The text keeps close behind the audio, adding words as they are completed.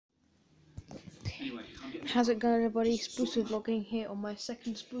How's it going, everybody? Sprucer vlogging here on my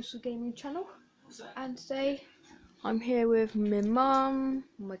second Sprucer gaming channel, and today I'm here with my mum,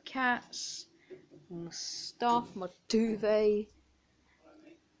 my cats, my stuff, my duvet,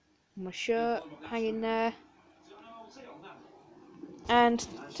 my shirt hanging there, and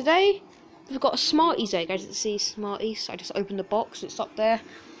today we've got a Smarties egg. As you can see, Smarties. I just opened the box. It's up there.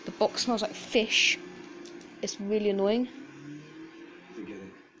 The box smells like fish. It's really annoying.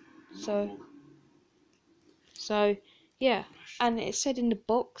 So yeah, and it said in the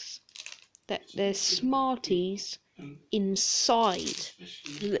box that there's Smarties inside.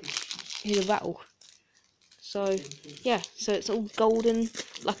 Here's a rattle. So yeah, so it's all golden,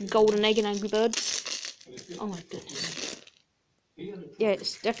 like a golden egg in Angry Birds. Oh my goodness. Yeah,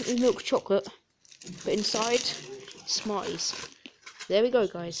 it's definitely milk chocolate, but inside, Smarties. There we go,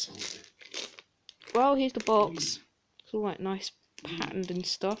 guys. Well, here's the box. It's all like nice patterned and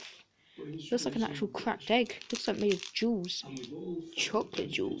stuff. Looks like an actual cracked egg. Looks like made of jewels. Chocolate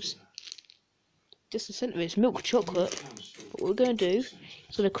jewels. Just the centre of it is milk chocolate. But what we're going to do is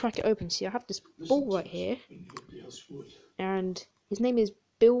going to crack it open. See, I have this ball right here. And his name is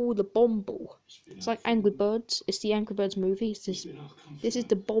Bill the Bomb Ball. It's like Angry Birds. It's the Angry Birds movie. This is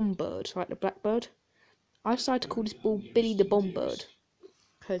the bomb bird, like the blackbird. I decided to call this ball Billy the Bomb Bird,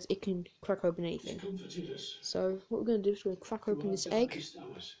 because it can crack open anything. So what we're going to do is we're going to crack open this egg.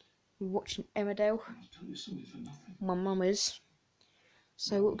 We're watching Emmerdale. My mum is.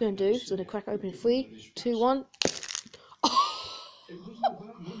 So what we're going to do is we're going to crack open in 3, 2, 1. Oh!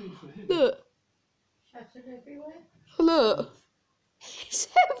 Look! Look! It's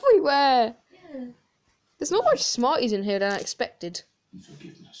everywhere! Yeah. There's not much Smarties in here than I expected.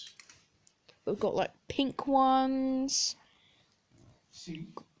 But we've got like pink ones,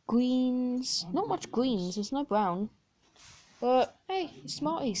 greens, not much greens, there's no brown. But hey, it's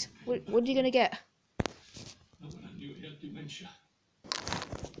Smarties. What are you gonna get?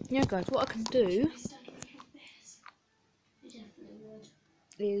 Yeah, guys, what I can do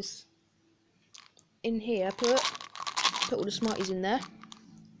is in here put all the Smarties in there.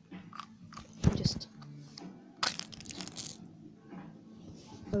 Just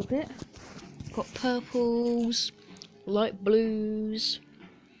open it. Got purples, light blues,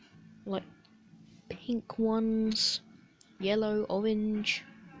 like pink ones, yellow, orange.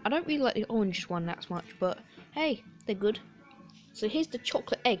 I don't really like the orange one that much, but hey, they're good. So here's the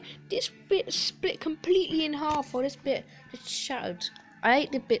chocolate egg. This bit split completely in half, or this bit just shattered. I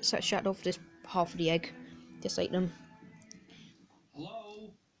ate the bits that shattered off this half of the egg. Just ate them.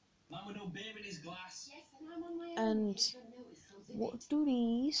 Hello? Man with no beer in his glass. Yes, and I'm on my own. And what do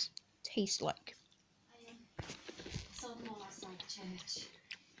these taste like?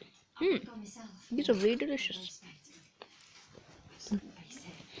 These are really delicious.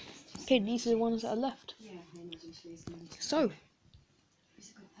 Okay, these are the ones that are left. So,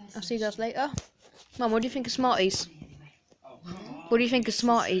 I'll see you guys later. Mum, what do you think of Smarties? What do you think of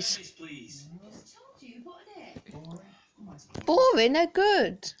Smarties? Boring, they're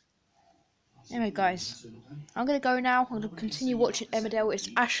good. Anyway, guys, I'm gonna go now. I'm gonna continue watching Emmerdale. It's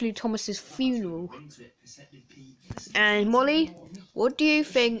Ashley Thomas's funeral. And Molly, what do you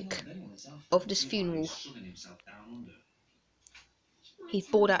think of this funeral? He's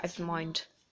bored out of his mind.